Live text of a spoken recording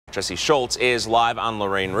Jesse Schultz is live on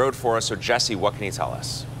Lorraine Road for us. So Jesse, what can you tell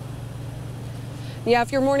us? Yeah,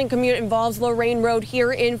 if your morning commute involves Lorraine Road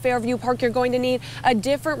here in Fairview Park, you're going to need a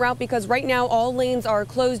different route because right now all lanes are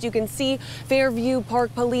closed. You can see Fairview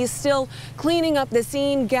Park police still cleaning up the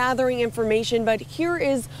scene, gathering information. But here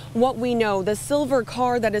is what we know. The silver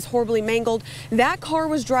car that is horribly mangled, that car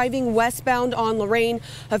was driving westbound on Lorraine.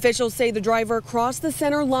 Officials say the driver crossed the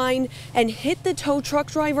center line and hit the tow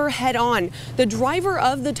truck driver head on. The driver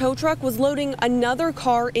of the tow truck was loading another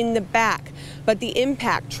car in the back, but the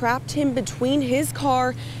impact trapped him between his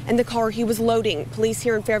car and the car he was loading. Police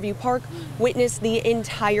here in Fairview Park witnessed the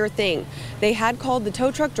entire thing. They had called the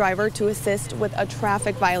tow truck driver to assist with a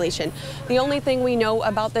traffic violation. The only thing we know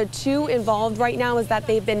about the two involved right now is that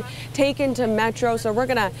they've been taken to Metro, so we're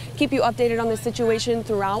gonna keep you updated on the situation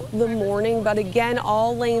throughout the morning. But again,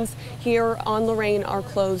 all lanes here on Lorraine are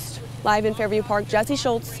closed. Live in Fairview Park, Jesse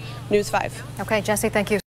Schultz, News 5. Okay, Jesse, thank you.